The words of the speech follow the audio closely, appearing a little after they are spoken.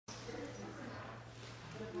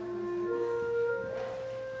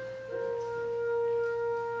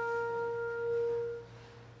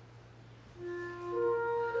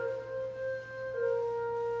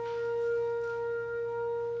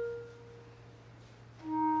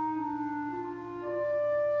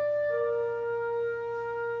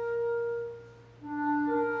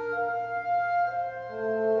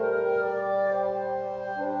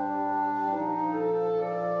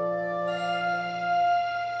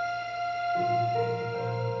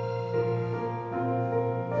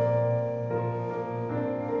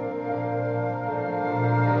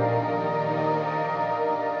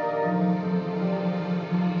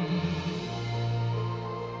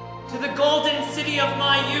golden city of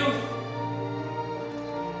my youth.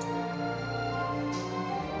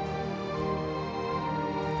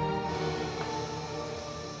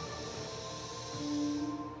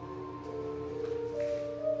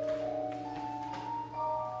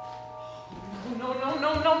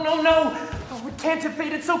 No! Oh, it can't have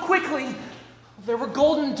faded so quickly. There were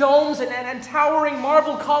golden domes and towering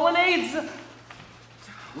marble colonnades.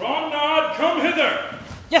 Romnod, come hither!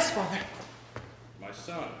 Yes, Father. My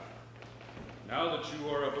son, now that you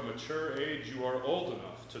are of a mature age, you are old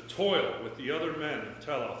enough to toil with the other men of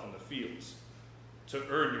Teloth in the fields, to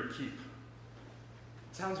earn your keep.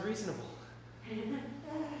 Sounds reasonable.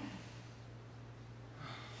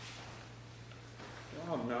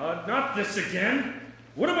 Romnod, not this again!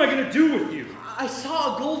 What am I going to do with you? I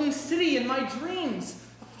saw a golden city in my dreams.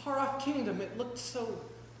 A far-off kingdom. It looked so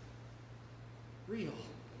real.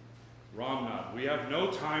 Romnod, we have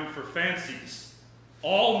no time for fancies.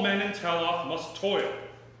 All men in Teloth must toil.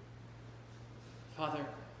 Father,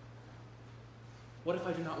 what if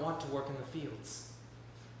I do not want to work in the fields?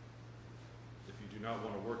 If you do not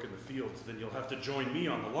want to work in the fields, then you'll have to join me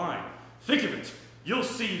on the line. Think of it. You'll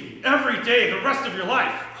see me every day the rest of your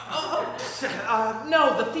life.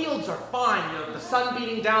 No, the fields are fine. You know, the sun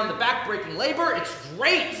beating down, the back-breaking labor, it's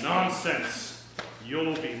great. Nonsense.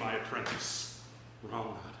 You'll be my apprentice.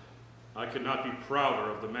 Romnod, I could not be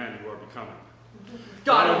prouder of the man you are becoming.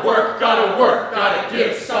 Gotta work, gotta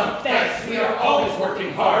give some thanks. We are always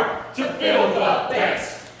working hard to fill the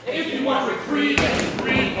banks. If you want reprieve and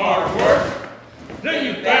read our work, then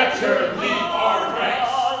you better leave our ranks.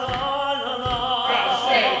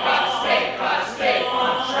 Gotta stay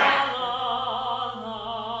on track.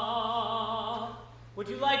 Would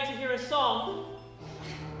you like to hear a song?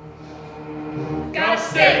 Gotta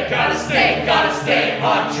stay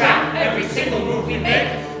on track. Every single move we make,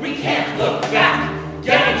 we can't look back.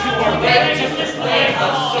 Get into our bed just to play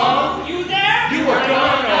a song. You there? You are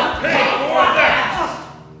gonna pay for that.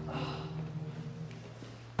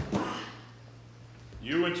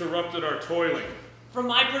 You interrupted our toiling. From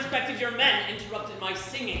my perspective, your men interrupted my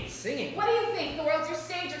singing. Singing? What do you think? The world's your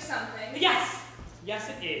stage or something? Yes,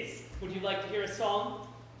 it is. Would you like to hear a song?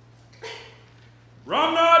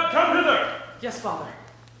 Romnod, come hither! Yes, Father.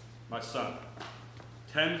 My son,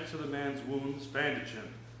 tend to the man's wounds, bandage him,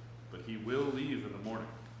 but he will leave in the morning.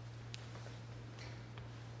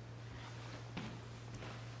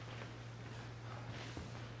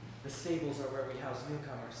 The stables are where we house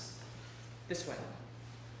newcomers. This way.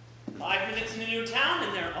 5 minutes in a new town,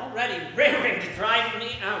 and they're already raring to drive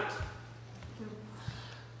me out.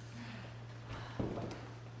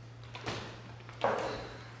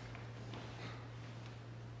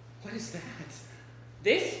 What is that?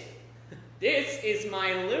 This is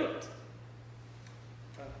my lute.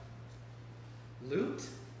 Lute?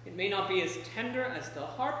 It may not be as tender as the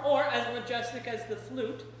harp or as majestic as the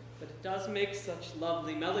flute, but it does make such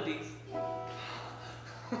lovely melodies.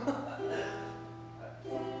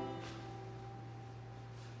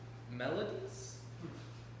 Melodies?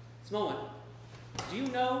 Small one, do you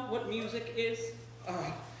know what music is?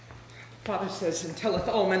 Father says, and telleth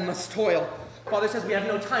all men must toil. Father says we have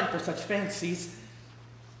no time for such fancies.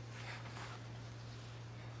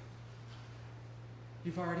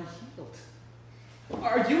 You've already healed.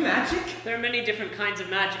 Are you magic? There are many different kinds of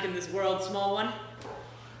magic in this world, small one.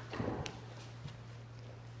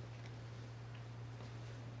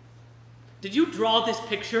 Did you draw this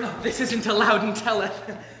picture? Oh, this isn't allowed in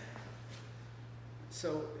telleth.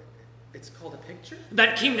 So, it's called a picture?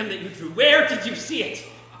 That kingdom that you drew, where did you see it?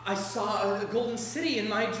 I saw a golden city in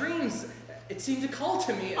my dreams. It seemed to call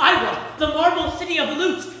to me. Ira, the marble city of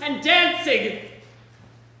lutes and dancing.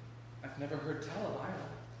 I've never heard tell of Ira.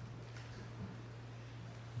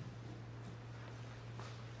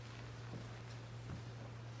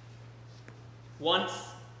 Once,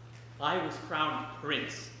 I was crowned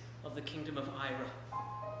prince of the kingdom of Ira.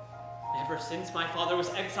 Ever since my father was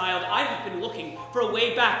exiled, I have been looking for a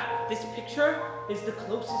way back. This picture is the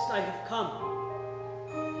closest I have come.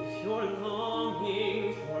 If you're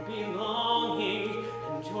longing for belonging,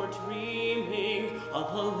 and you're dreaming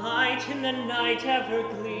of a light in the night ever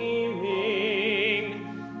gleaming,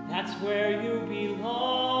 that's where you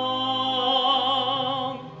belong.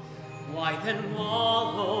 Why then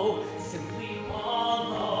wallow, simply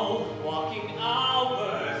wallow, walking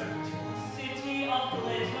hours to the city of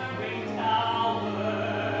glittering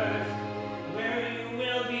towers, where you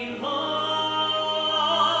will belong,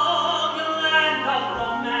 a land of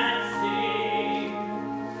romancing,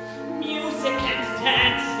 music and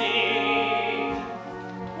dancing,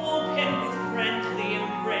 open with friendly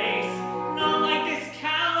embrace, not like this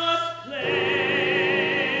callous place.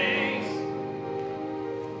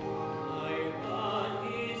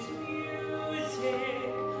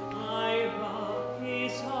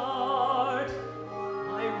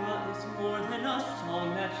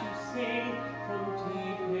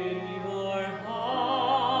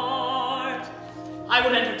 I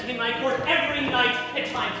would entertain my court every night, at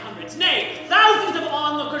times hundreds, nay, thousands of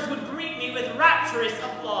onlookers would greet me with rapturous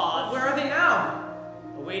applause. Where are they now?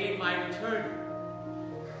 Awaiting my return.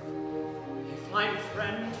 If I'm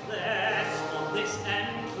friendless on this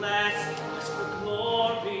endless quest for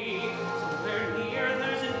glory, somewhere near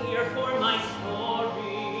there's an ear for my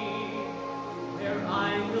story, where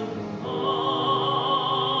I will belong.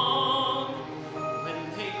 When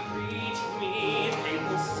they greet me, they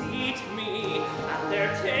will seat me at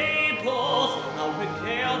their tables. I'll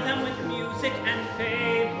regale them with music and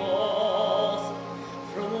fables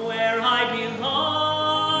from where I belong,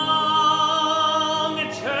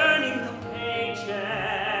 turning the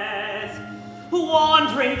pages,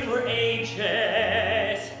 wandering for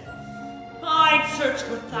ages. I'd search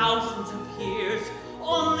for thousands of years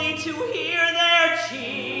only to hear their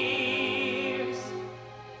cheers.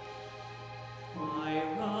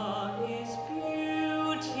 Ira is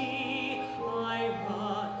beauty,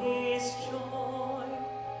 Ira is joy,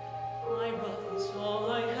 Ira is all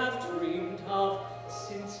I have dreamed of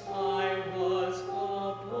since I was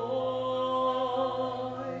a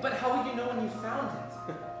boy. But how would you know when you found it?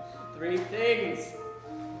 3 things.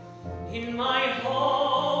 In my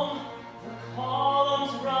home, the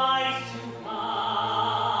columns rise to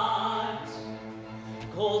height.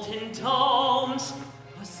 Golden domes,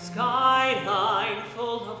 a skyline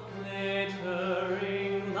full of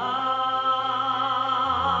glittering lights.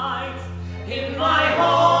 In my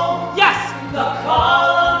home, yes, the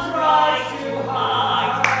columns rise to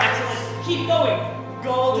height. Excellent. Keep going.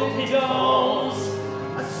 Golden domes,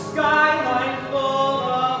 a skyline full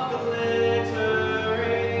of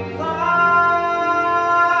glittering lights.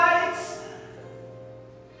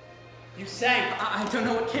 You sang. I don't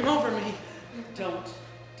know what came over me. Don't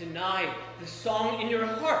deny the song in your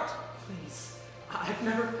heart. Please, I've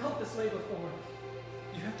never felt this way before.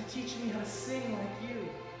 You have to teach me how to sing like you.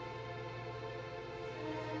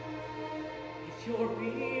 If you're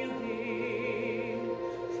reeling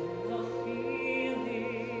from the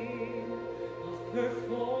feeling of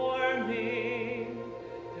performing,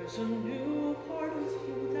 there's a new part of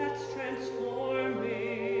you that's transforming.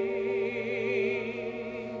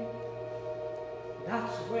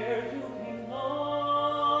 That's where you belong.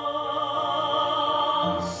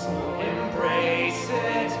 So embrace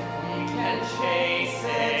it, we can chase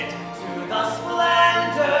it to the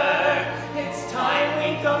splendor. It's time we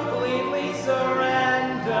completely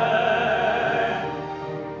surrender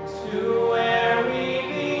to where we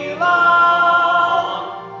belong.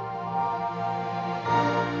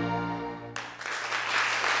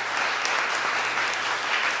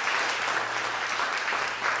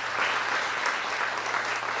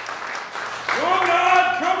 Romnod,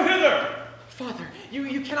 come hither! Father,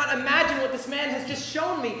 you cannot imagine what this man has just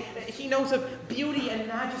shown me. He knows of beauty and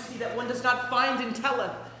majesty that one does not find in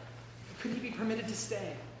Teleth. Could he be permitted to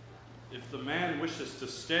stay? If the man wishes to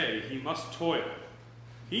stay, he must toil.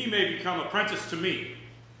 He may become apprentice to me.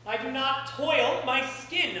 I do not toil. My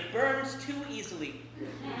skin burns too easily.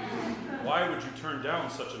 Why would you turn down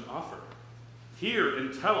such an offer? Here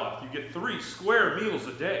in Teloth, you get 3 square meals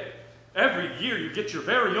a day. Every year you get your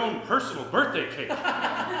very own personal birthday cake.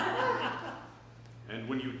 And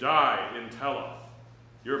when you die in Teloth,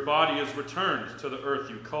 your body is returned to the earth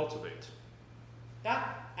you cultivate.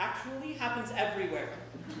 That actually happens everywhere.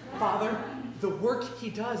 Father, the work he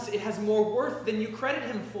does, it has more worth than you credit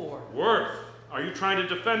him for. Worth? Are you trying to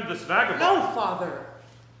defend this vagabond? No, Father!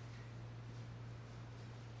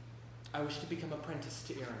 I wish to become apprentice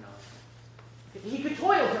to Iranon. He could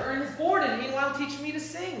toil to earn his board and meanwhile teach me to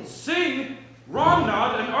sing. Sing?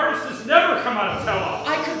 Romnod, an artist has never come out of Teloth.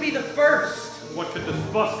 I could be the first. What could this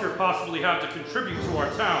busker possibly have to contribute to our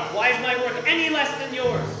town? Why is my work any less than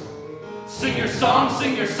yours? Sing your song,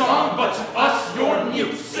 but to us you're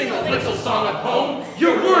mute. Sing a little song of home,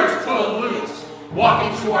 your words pollute. Walk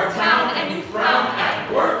into our town and you frown at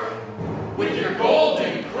work with your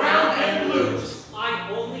golden crown and lute. I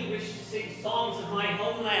only wish to sing songs of my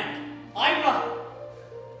homeland. Ira!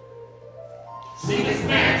 Sing this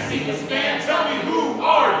man, tell me who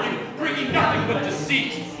are you, bringing nothing but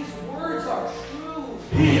deceit. His words are true.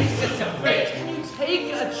 He is just a fake. Can you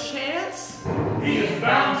take a chance? He is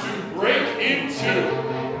bound to break in two.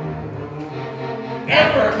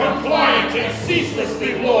 Ever compliant and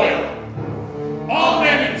ceaselessly loyal. All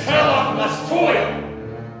men in Teloth must toil.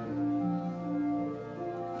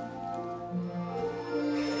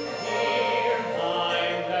 Hear my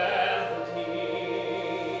melody,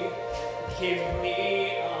 give me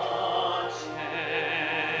a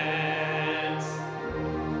chance,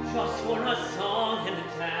 just for a song and a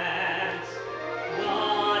dance,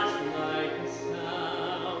 not like a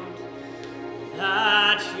sound that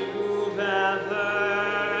that you've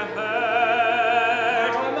ever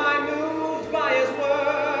heard. How am I moved by his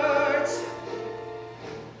words?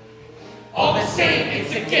 All the same,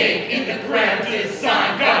 it's a game in the grand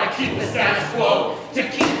design. Gotta keep the status quo to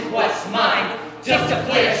keep what's mine. Just to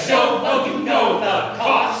play a show, well, you know the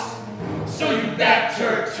cost. So you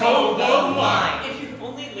better toe the line. If you've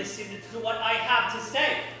only listened to what I have to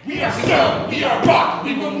say. We are stone, we are rock,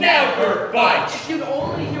 we will never budge. If you'd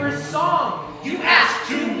only hear his song. You ask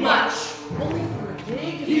too much. Only for a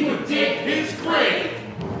dig? He would dig his grave.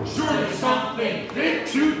 Surely something fit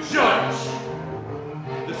to judge.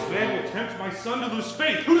 This man will tempt my son to lose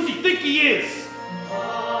faith. Who does he think he is?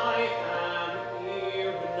 I am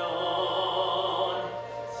Iranon,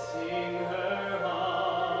 singer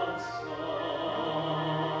of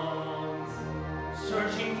songs,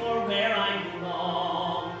 searching for where I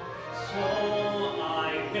belong, so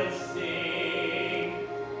I will sing,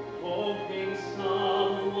 hoping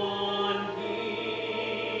someone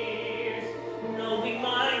hears, knowing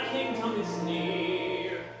my kingdom is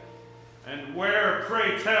near. And where,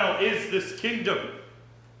 pray tell, is this kingdom?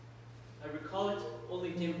 I recall it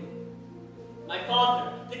only dimly. My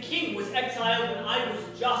father, the king, was exiled when I was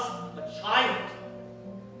just a child.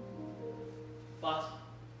 But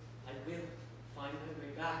I will find my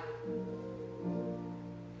way back.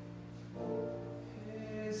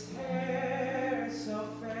 His hair is so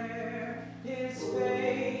fair, his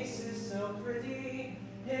face is so pretty,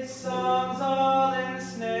 his songs all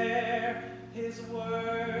ensnare, his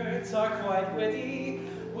words are quite witty.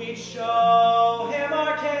 We'd show him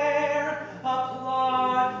our care,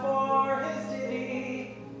 applaud for his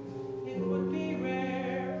ditty. It would be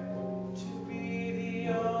rare to be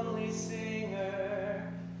the only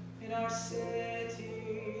singer in our city.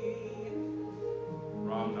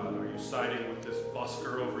 Romnod, are you siding with this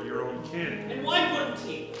busker over your own kin? And why wouldn't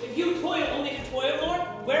he? If you toil only to toil, Lord,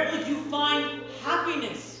 where would you find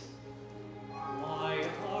happiness? Why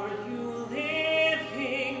are you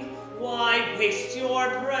living? Why waste your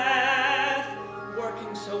breath?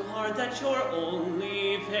 Working so hard that your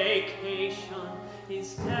only vacation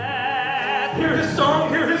is death. Hear his song,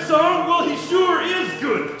 hear his song? Well, he sure is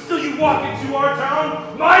good. Still you walk into our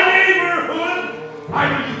town, my neighborhood.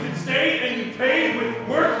 Either you can stay and you pay with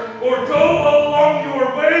work, or go along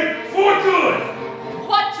your way for good.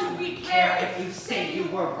 What do we care if If you say you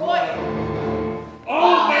were royal,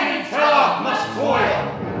 all men in Teloff must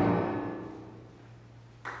toil.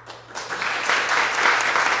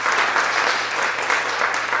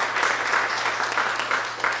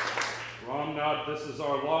 Romnod, this is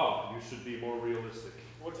our law. You should be more realistic.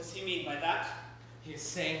 What does he mean by that? He is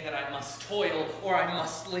saying that I must toil or I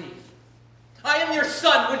must leave. I am your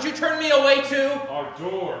son. Would you turn me away too? Our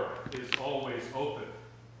door is always open.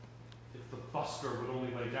 If the busker would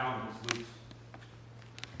only lay down his lute.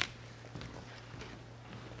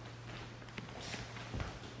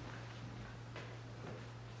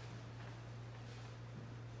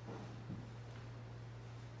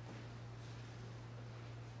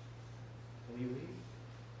 Will you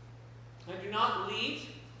leave? I do not leave,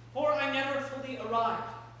 for I never fully arrive.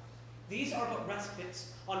 These are but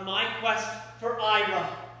respites on my quest for Ira.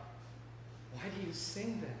 Why do you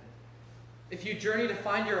sing then? If you journey to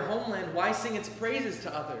find your homeland, why sing its praises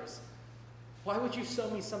to others? Why would you show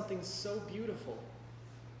me something so beautiful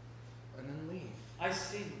and then leave? I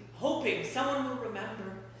sing, hoping someone will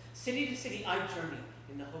remember. City to city I journey,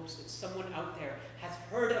 in the hopes that someone out there has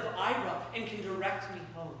heard of Ira and can direct me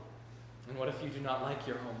home. And what if you do not like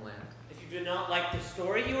your homeland? If you do not like the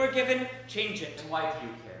story you were given, change it. And why do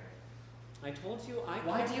you care? I told you I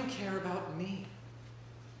Why do you care about me?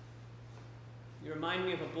 You remind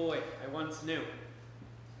me of a boy I once knew.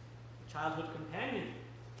 A childhood companion.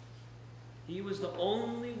 He was the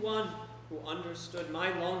only one who understood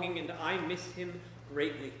my longing, and I miss him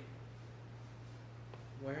greatly.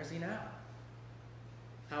 Where is he now?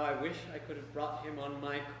 How I wish I could have brought him on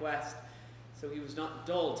my quest, so he was not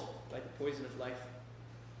dulled by the poison of life.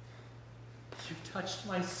 You've touched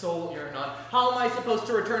my soul, Iranon. How am I supposed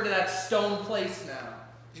to return to that stone place now?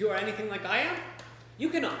 If you are anything like I am, you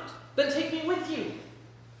cannot. Then take me with you.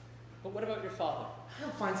 But what about your father? I'll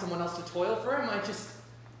find someone else to toil for him. How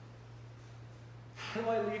do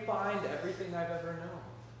I leave behind everything I've ever known?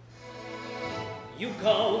 You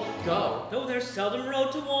go. Go. Though there's seldom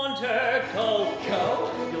road to wander, go. Go?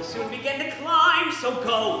 You'll soon begin to climb, so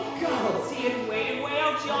go. Go. See it waiting way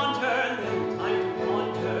out yonder, little time to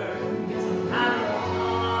wander. It's a matter of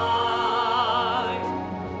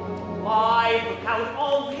time. Why look out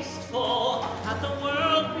all wistful at the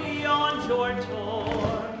world beyond your door?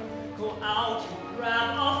 Go out and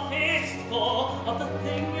grab a fistful of the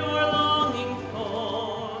thing you're longing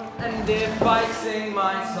for. And if I sing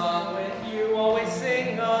my song with you, always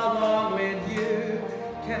sing along with you,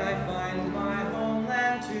 can I find my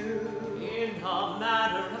homeland too? In a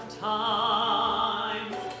matter of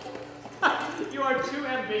time. You are too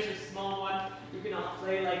ambitious, small one. You cannot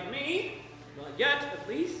play like me. Not yet, at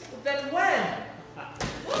least. Then when?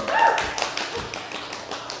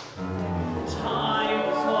 Time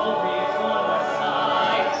is always on our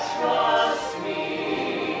side, trust me.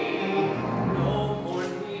 No more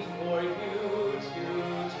need for you to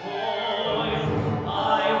toil. I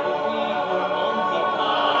will be your only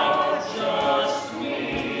guide, just me.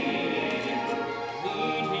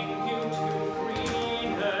 Leading you to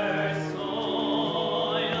greener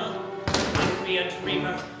soil. Time to be a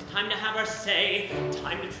dreamer, time to have our say,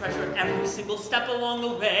 time to treasure every single step along the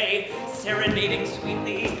way, serenading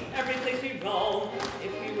sweetly every place we roam,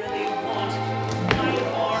 if we really want to find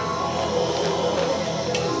our home.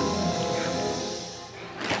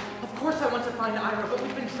 Of course I want to find Ira, but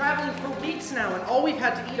we've been traveling for weeks now, and all we've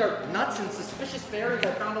had to eat are nuts and suspicious berries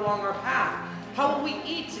I found along our path. How will we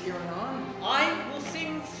eat, Iranon? I will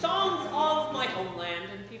sing songs of my homeland,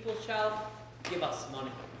 and people shall give us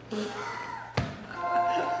money.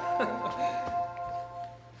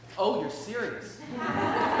 Oh, you're serious?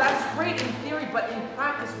 That's great in theory, but in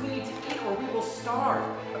practice we need to eat or we will starve.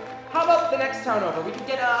 How about the next town over? We could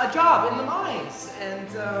get a job in the mines,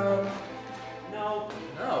 and, No.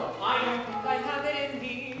 No. I don't think I have it in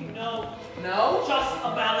me, no. No? Just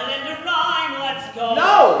a ballad and a rhyme, let's go.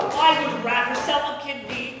 No! I would rather sell a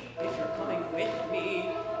kidney if you're coming with me.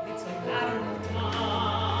 It's a matter of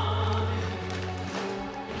time.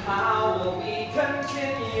 How will we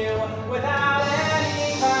continue without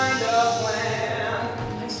any kind of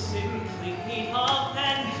plan? I simply need a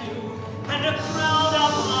venue and a crowd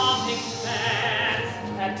of loving fans.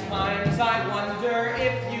 At times I wonder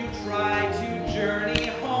if you try to journey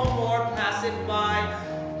home or pass it by.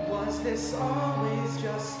 Was this always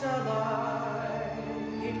just a lie?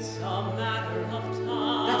 It's a matter of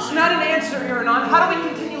time. That's not an answer, Iranon. How do we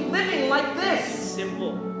continue living like this?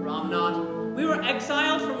 Simple, Romnod. We were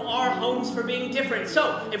exiled from our homes for being different.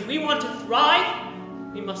 So, if we want to thrive,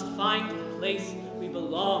 we must find the place we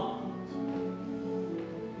belong.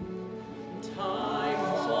 Time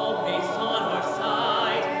is always on our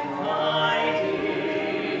side, my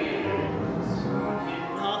dear. Soon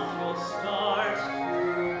enough you'll start to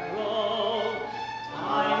grow.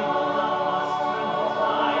 Time will help us turn the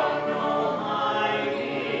tide, no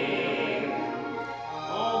hiding.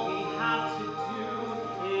 All we have to do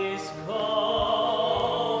is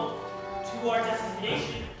go to our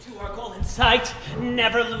destination, to our goal in sight,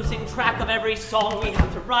 never losing track of every song we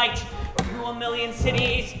have to write. Through a million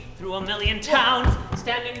cities, through a million towns,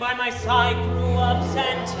 standing by my side through ups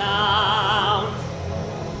and downs.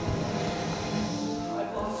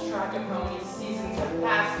 I've lost track of how many seasons have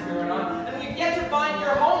passed, Iranon, and we've yet to find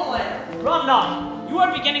your homeland. Romnod, you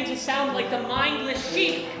are beginning to sound like the mindless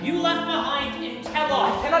sheep you left behind in I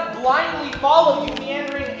Telos. cannot blindly follow you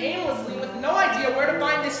meandering aimlessly with no idea where to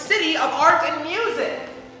find this city of art and music.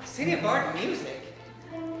 City of art and music?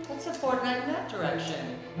 What's a fortnight in that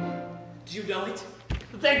direction? Do you know it?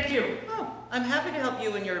 Thank you. Oh, I'm happy to help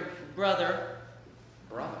you and your brother.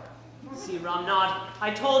 Brother. See, Romnod,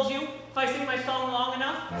 I told you, if I sing my song long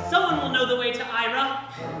enough, someone will know the way to Ira.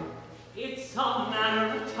 It's a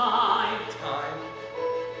matter of time.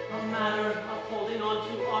 A matter of holding on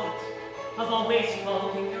to art, of always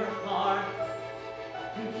following your heart.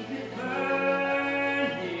 And keep it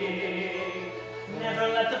burning. Never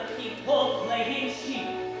let the people playing sheep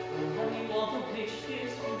tell you all the wishes you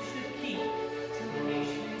should keep. To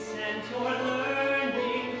patience and your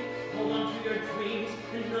learning, hold on to your dreams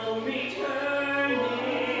and no returning.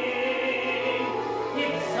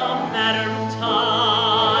 It's a matter of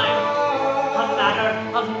time, a matter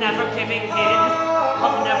of never giving in,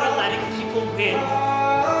 of never letting people win,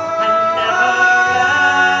 and never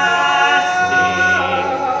resting,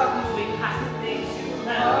 moving past the things you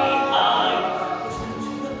left behind, push them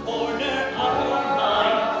to the corner of your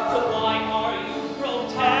mind. So why are you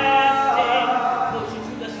protesting? Closer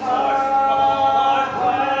to the source of all our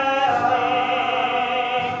questing.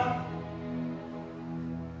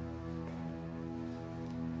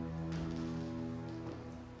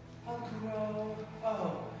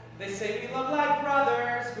 Oh, they say we look like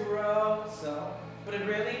brothers, Guro, so would it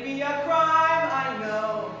really be a crime? I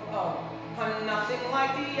know. Oh, I'm nothing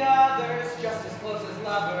like the others, just as close as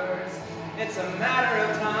lovers. It's a matter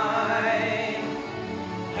of time.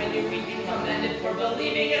 I knew we'd be commended for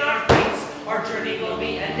believing in our fates. Our journey will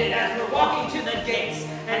be ended as we're walking to the gates.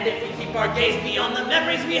 And if we keep our gaze beyond the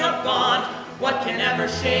memories we have gone, what can ever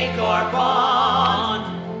shake our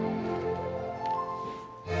bond?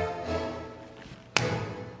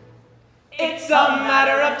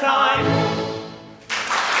 of time.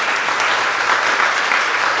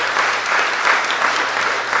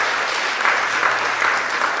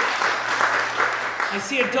 I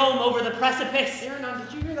see a dome over the precipice. Iranon,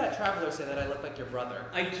 did you hear that traveler say that I look like your brother?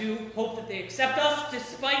 I do hope that they accept us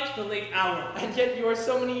despite the late hour. And yet you are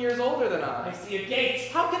so many years older than I I. see a gate.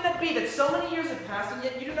 How can that be that so many years have passed and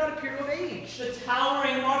yet you do not appear to have aged? The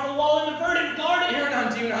towering marble wall in the verdant garden.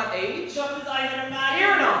 Iranon, do you not age? Just as I had imagined.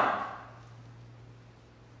 Iranon!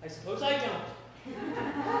 I suppose I don't.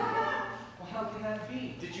 Well, how can that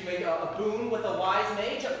be? Did you make a boon with a wise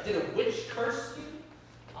mage? Did a witch curse you?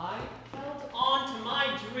 I held on to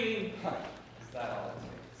my dream. Is that all it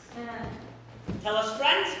takes? Tell us,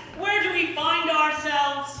 friends, where do we find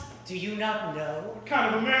ourselves? Do you not know? What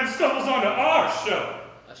kind of a man stumbles onto our show?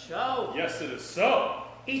 A show. Yes, it is so.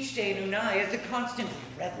 Each day in Unai is a constant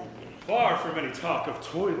revelry. Far from any talk of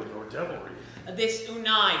toiling or devilry. This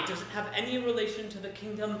Unai doesn't have any relation to the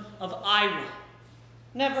kingdom of Ira.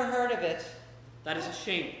 Never heard of it. That is a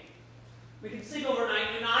shame. We can sleep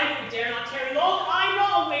overnight in Unai, but we dare not tarry long.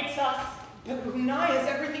 Ira awaits us. But Unai is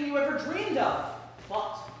everything you ever dreamed of.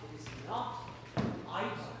 But it is not Ira.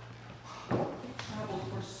 We've traveled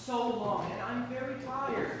for so long, and I'm very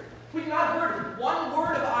tired. We've not heard one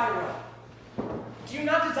word of Ira. Do you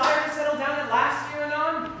not desire to settle down at last,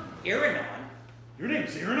 Iranon? Iranon? Your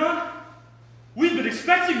name's Iranon? We've been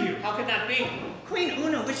expecting you. How can that be? Queen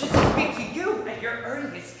Oona wishes to speak to you at your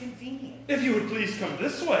earliest convenience. If you would please come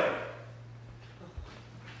this way.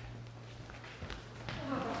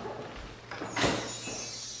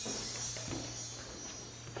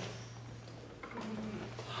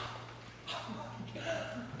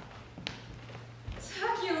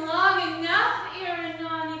 Took you long enough,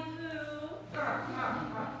 Iranon Poo.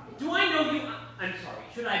 Do I know you? I'm sorry.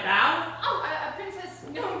 Should I bow? Oh, a princess,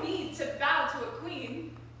 no need to bow to a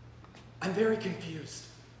queen. I'm very confused.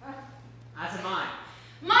 As am I.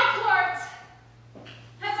 My court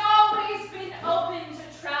has always been open to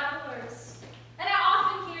travelers, and I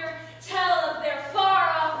often hear tell of their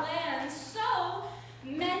far-off lands. So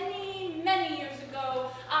many, many years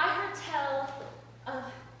ago, I heard tell of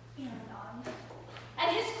Iranon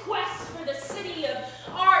and his quest for the city of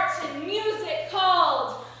art and music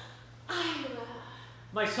called Ira.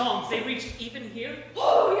 My songs, they reached even here?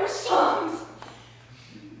 Oh, your songs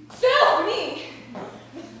filled me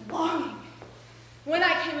with longing. When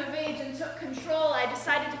I came of age and took control, I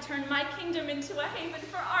decided to turn my kingdom into a haven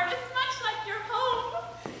for artists, much like your home.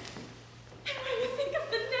 And what do you think of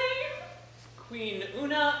the name? Queen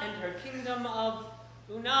Oona and her kingdom of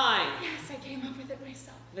Unai. Yes, I came up with it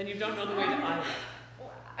myself. Then you don't know the way to Ira.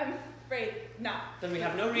 Well, I'm afraid not. Then we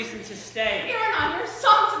have no reason to stay. Iranon, your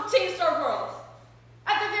songs have changed our world.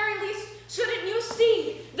 At the very least, shouldn't you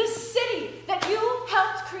see the city that you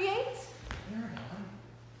helped create? Iranon?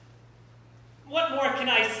 What more can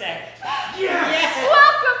I say? Yes!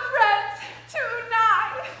 Welcome, friends, to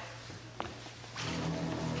Unai.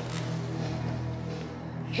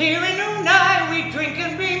 Here in Unai we drink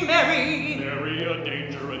and be merry. Nary a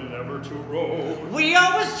danger and never to roam. We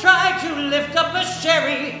always try to lift up a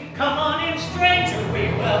sherry. Come on in, stranger, we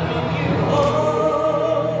welcome you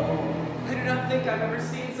home. I do not think I've ever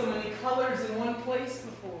seen so many colors in one place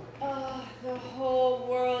before. Oh, the whole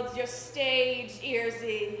world's your stage,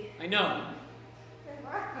 Earsy. I know.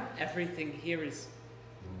 Everything here is...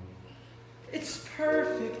 It's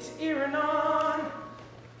perfect, Iranon.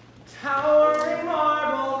 Towering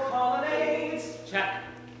marble colonnades. Check.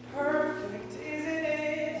 Perfect, isn't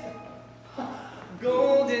it?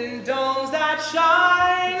 Golden domes that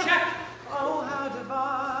shine. Check. Oh, how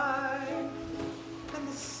divine. And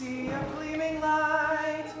the sea of gleaming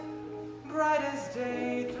light, bright as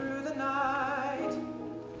day through the night.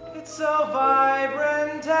 It's so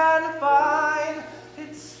vibrant and fine.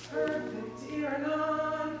 It's perfect,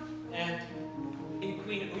 Iranon. And in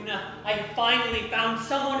Queen Oona, I have finally found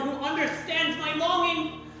someone who understands my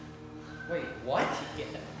longing. Wait, what?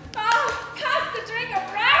 Oh, pass the drink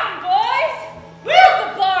around, boys!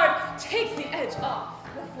 Let the bard take the edge off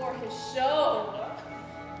before his show.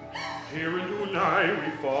 Here in Unai we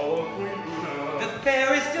follow Queen Oona. The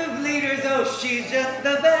fairest of leaders, oh, she's just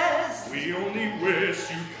the best. We only wish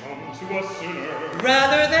you come to us sooner.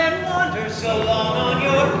 Rather than wander so long on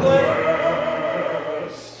your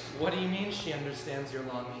quest. What do you mean she understands your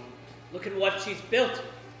longing? Look at what she's built.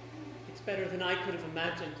 It's better than I could have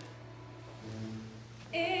imagined.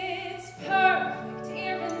 It's perfect,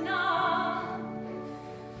 Iranon.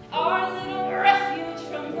 Our little refuge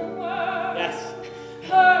from the world. Yes.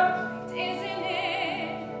 Perfect, isn't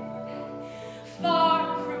it?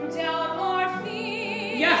 Far from doubt or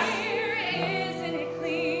fear. Yes. Isn't it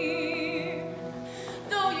clear?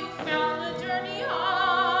 The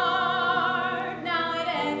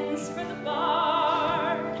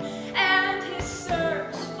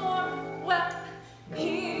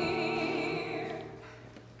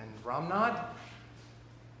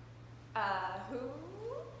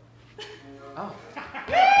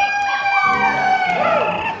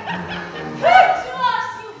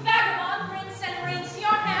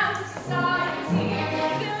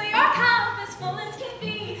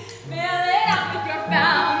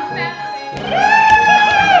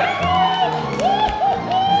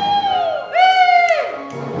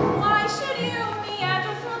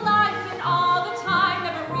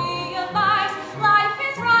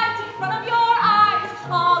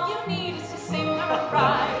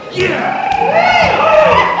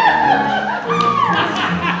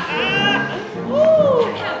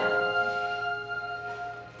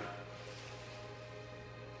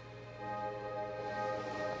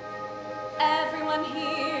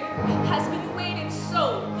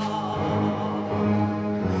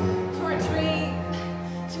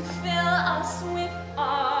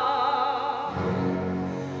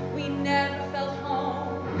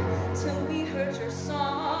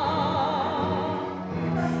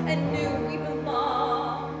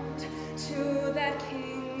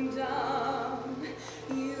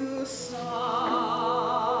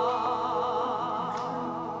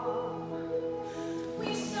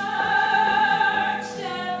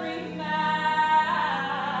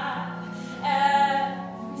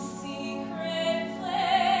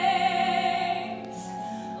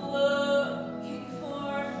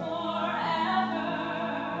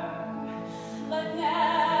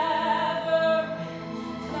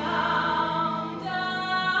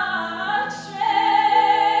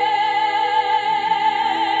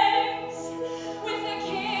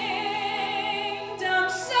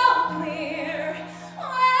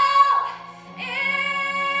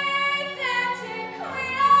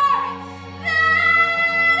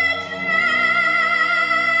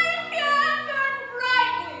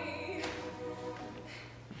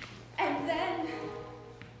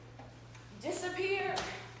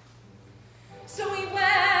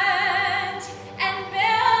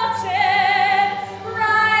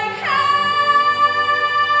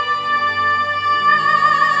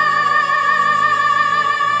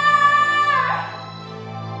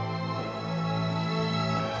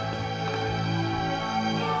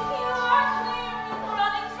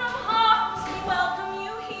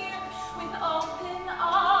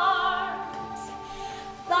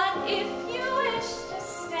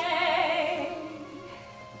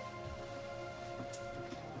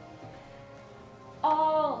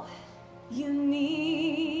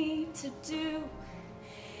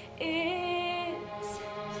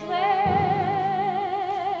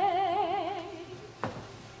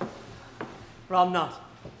Romnod,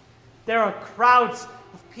 there are crowds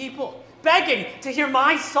of people begging to hear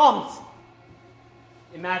my songs.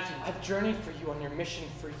 Imagine. I've journeyed for you on your mission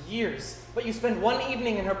for years, but you spend one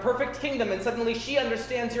evening in her perfect kingdom and suddenly she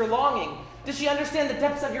understands your longing. Does she understand the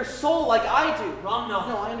depths of your soul like I do? Romnod.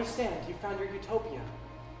 No, I understand. You found your utopia.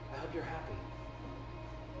 I hope you're happy.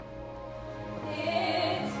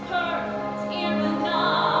 It's perfect, Iranon.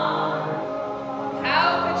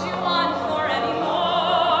 How could you want for any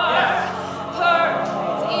more? Yes.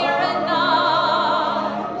 Perfect, Iranon.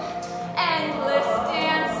 Endless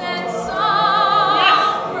dance and song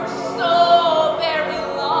for so very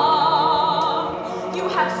long. You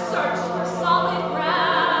have searched for solid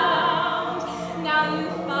ground. Now you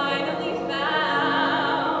finally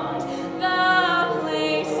found the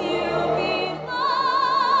place you belong.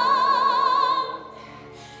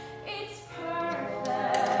 It's perfect.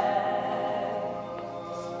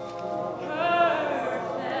 Perfect.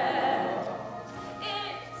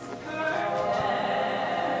 It's perfect.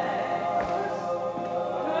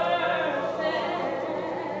 Perfect.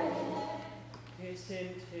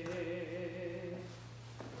 Isn't it?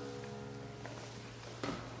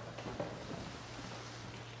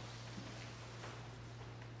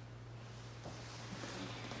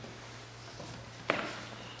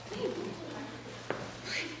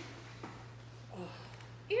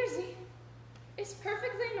 Earsy, it's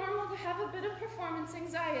perfectly normal to have a bit of performance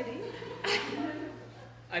anxiety.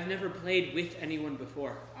 I've never played with anyone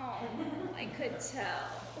before. Oh, I could tell.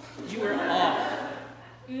 You were off.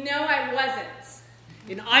 No, I wasn't.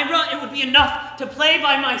 In Ira, it would be enough to play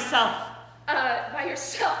by myself. By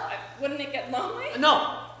yourself. Wouldn't it get lonely?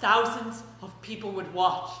 No, thousands of people would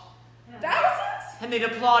watch. Thousands? And they'd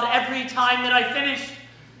applaud every time that I finished.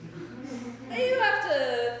 You have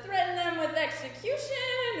to threaten them with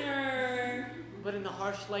execution, or... But in the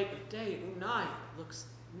harsh light of day, Oona looks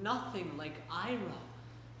nothing like Ira.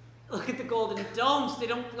 Look at the golden domes, they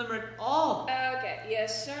don't glimmer at all. Okay, you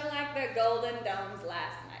sure like the golden domes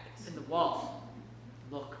last night. And the walls,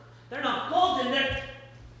 look, they're not golden, they're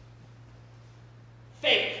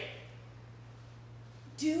fake.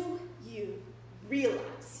 Do you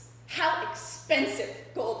realize how expensive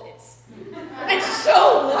gold is? And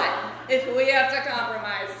so what if we have to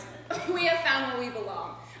compromise? We have found where we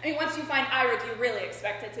belong. I mean, once you find Ira, do you really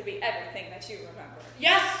expect it to be everything that you remember?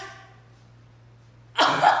 Yes! I'm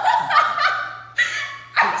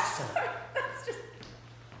sorry. That's just...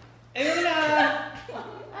 Oona!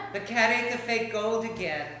 The cat ate the fake gold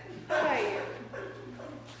again. Right.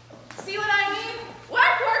 See what I mean?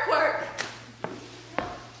 Work, work, work.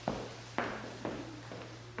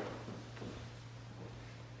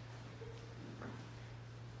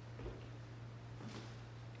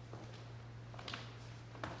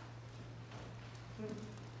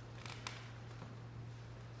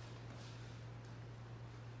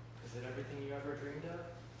 Is it everything you ever dreamed of?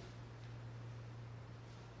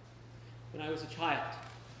 When I was a child,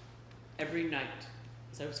 every night,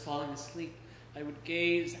 as I was falling asleep, I would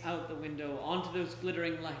gaze out the window onto those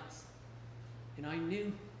glittering lights, and I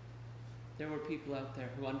knew there were people out there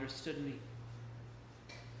who understood me.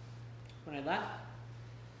 When I left,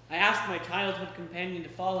 I asked my childhood companion to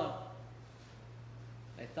follow.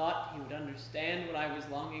 I thought he would understand what I was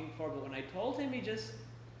longing for, but when I told him, he just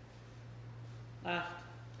laughed.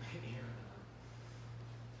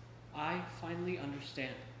 I finally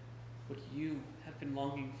understand what you have been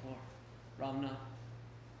longing for, Romnod.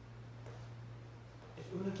 If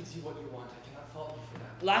Oona gives you what you want, I cannot fault you for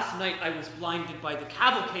that. Last night I was blinded by the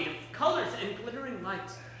cavalcade of colors and glittering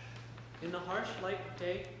lights. In the harsh light of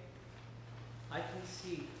day, I can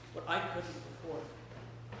see what I couldn't before.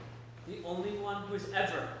 The only one who has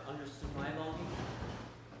ever understood my longing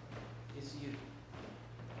is you.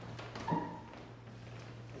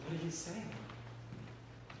 What are you saying?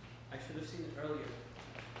 I should have seen it earlier.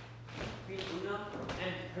 Queen Oona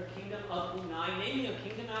and her kingdom of Oona, naming a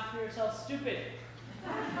kingdom after yourself, stupid.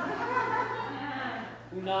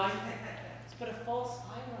 Oona is but a false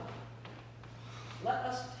Ira. Let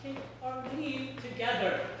us take our leave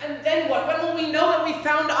together. And then what? When will we know that we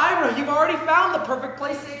found Ira? You've already found the perfect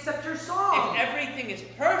place to accept your song. If everything is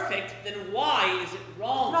perfect, then why is it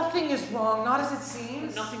wrong? Nothing is wrong, not as it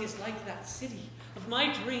seems. Nothing is like that city of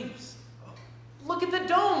my dreams. Look at the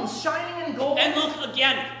domes, shining and gold. And look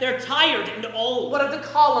again, they're tired and old. What of the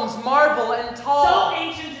columns, marble and tall? So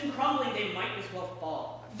ancient and crumbling, they might as well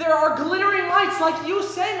fall. There are glittering lights like you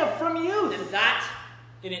sang of from youth. And that,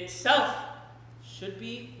 in itself, should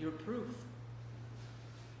be your proof.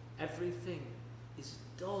 Everything is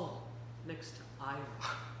dull next to Ira.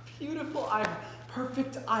 Beautiful Ira,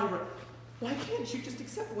 perfect Ira. Why can't you just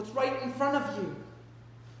accept what's right in front of you?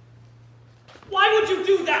 Why would you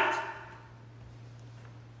do that?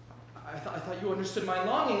 I thought you understood my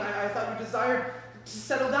longing. I thought you desired to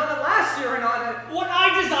settle down at last, Iranon. What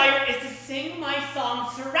I desire is to sing my song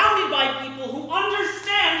surrounded by people who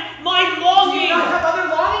understand my longing. Do you not have other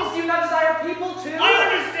longings? Do you not desire people too? I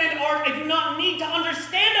understand art. I do not need to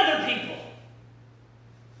understand other people.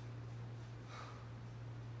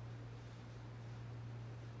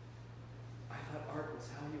 I thought art was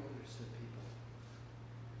how you understood people.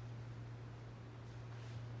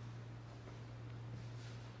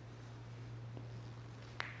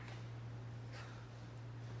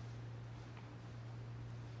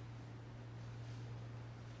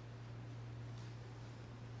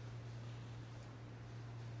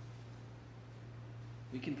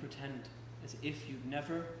 We can pretend as if you'd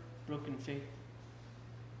never broken faith.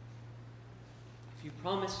 If you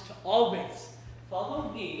promise to always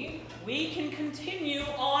follow me, we can continue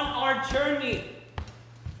on our journey.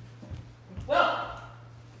 Well,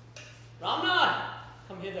 Romnod,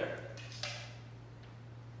 come hither.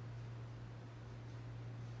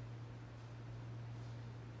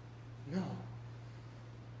 No.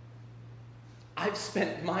 I've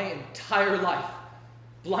spent my entire life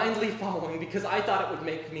blindly following because I thought it would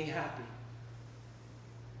make me happy.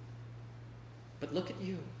 But look at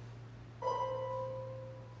you.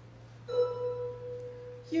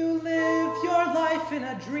 You live your life in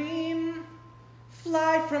a dream,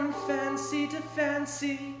 fly from fancy to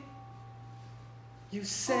fancy. You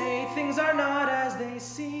say things are not as they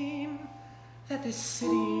seem, that this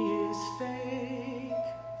city is fake.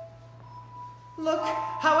 Look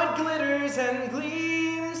how it glitters and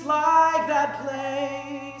gleams like that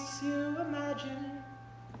place you imagine.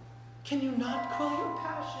 Can you not quell your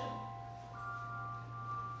passion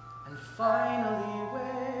and finally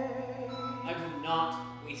wake? I do not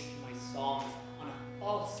waste my songs on a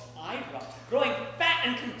false eyebrow, growing fat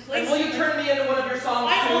and complacent. And will you turn me into one of your songs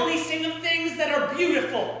I too? only sing of things that are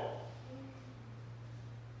beautiful.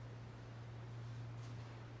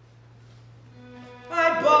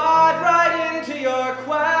 I bought right into your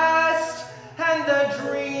quest and the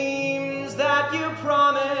dreams that you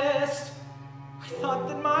promised. I thought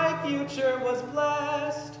that my future was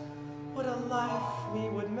blessed. What a life we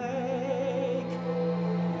would make.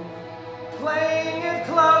 Playing it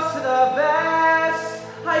close to the vest,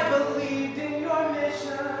 I believed in your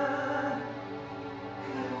mission.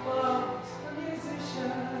 I loved a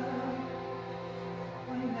musician.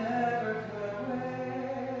 I never could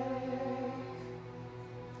wait.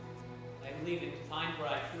 I'm leaving to find where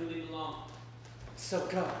I truly belong. So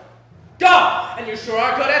go. Go! And you sure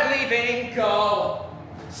are good at leaving. Go.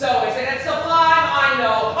 So isn't it sublime? I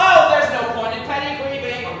know. Oh, there's no point in petty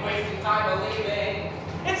grieving or wasting time believing.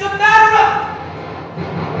 It's a matter of...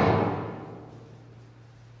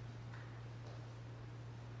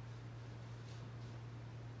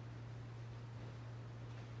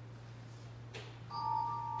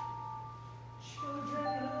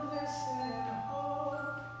 Children who listen,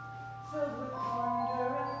 hope, filled with wonder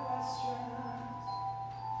and questions.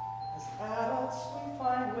 As adults, we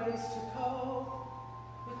find ways to cope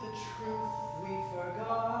with the truth we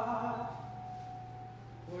forgot.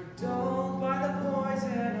 We're dulled by the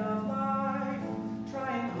poison of life,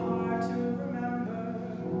 trying hard to remember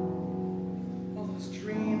all those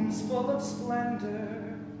dreams full of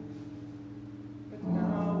splendor. But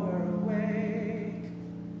now we're awake.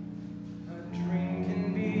 A dream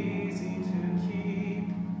can be easy to keep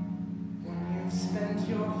when you've spent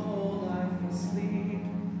your whole life asleep.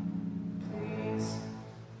 Please,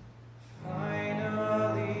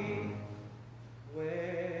 finally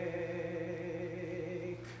wake.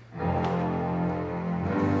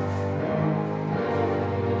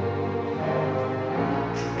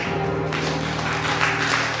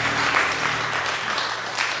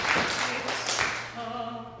 It's a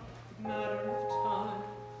matter of time,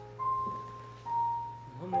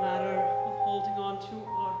 a matter of holding on to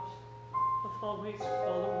art, of always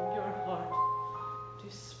following your heart,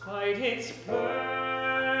 despite its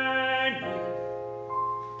burning.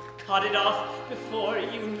 Cut it off before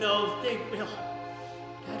you know they will.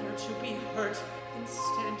 Better to be hurt than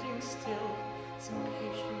standing still. Some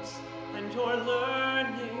patience and your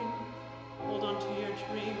learning. Hold on to your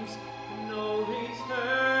dreams, no returning.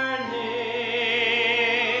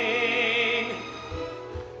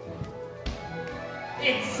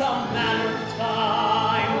 It's a matter of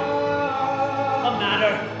time, a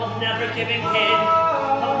matter of never giving in,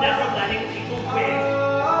 of never letting people win,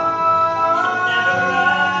 of never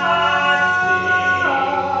resting,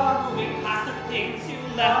 moving past the things you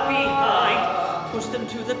left behind, push them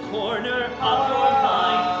to the corner of your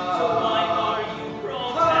mind. So why are you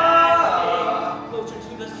protesting? Closer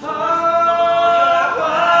to the source of all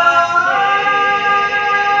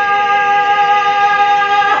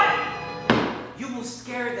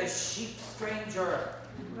sheep, stranger.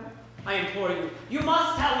 I implore you, you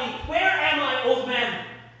must tell me, where am I, old man?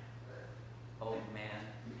 Old man.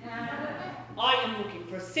 I am looking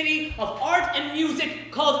for a city of art and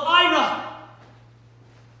music called Ira.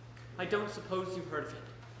 I don't suppose you've heard of it.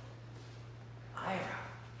 Ira.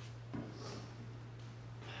 No,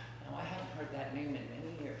 I haven't heard that name in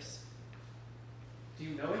many years. Do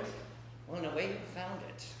you know it? Well, in a way, you found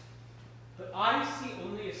it. But I see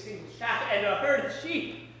only a single shack and a herd of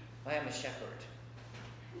sheep. I am a shepherd.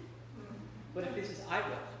 But if this is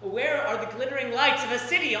Ira, where are the glittering lights of a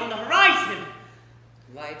city on the horizon?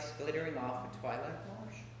 Lights glittering off a twilight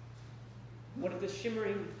marsh. What of the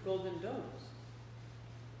shimmering golden domes?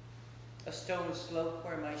 A stone slope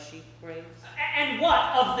where my sheep graze. And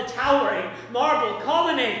what of the towering marble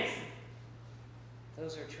colonnades?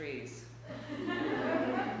 Those are trees.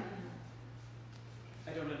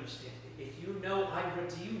 I don't understand. If you know Ira,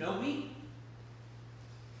 do you know me?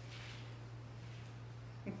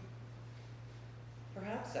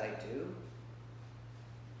 Perhaps I do.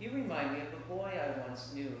 You remind me of a boy I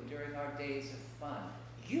once knew during our days of fun.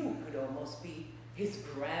 You could almost be his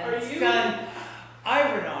grandson.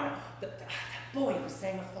 Iranon, that boy who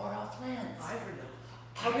sang of far-off lands.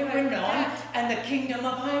 Iranon and the kingdom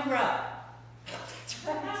of Ira. That's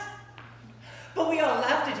right. But we all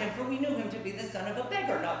laughed at him, for we knew him to be the son of a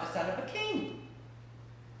beggar, not the son of a king.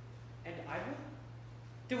 And Ira?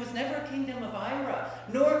 There was never a kingdom of Ira,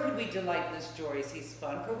 nor could we delight in the stories he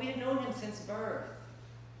spun, for we had known him since birth.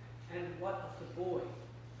 And what of the boy?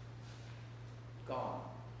 Gone.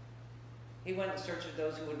 He went in search of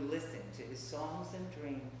those who would listen to his songs and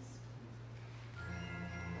dreams.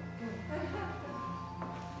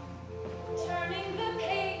 Turning the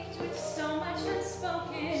page with so much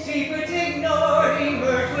unspoken. Secrets ignored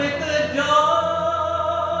emerge with the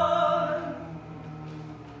dawn.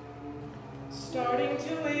 Starting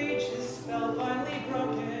to age, his spell finally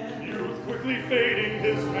broken. Youth quickly fading,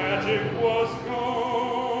 his magic was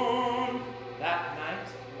gone. That night,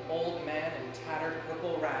 an old man in tattered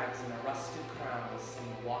purple rags and a rusted crown was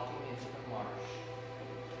seen walking into the marsh.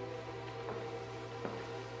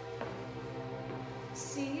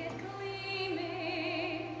 See it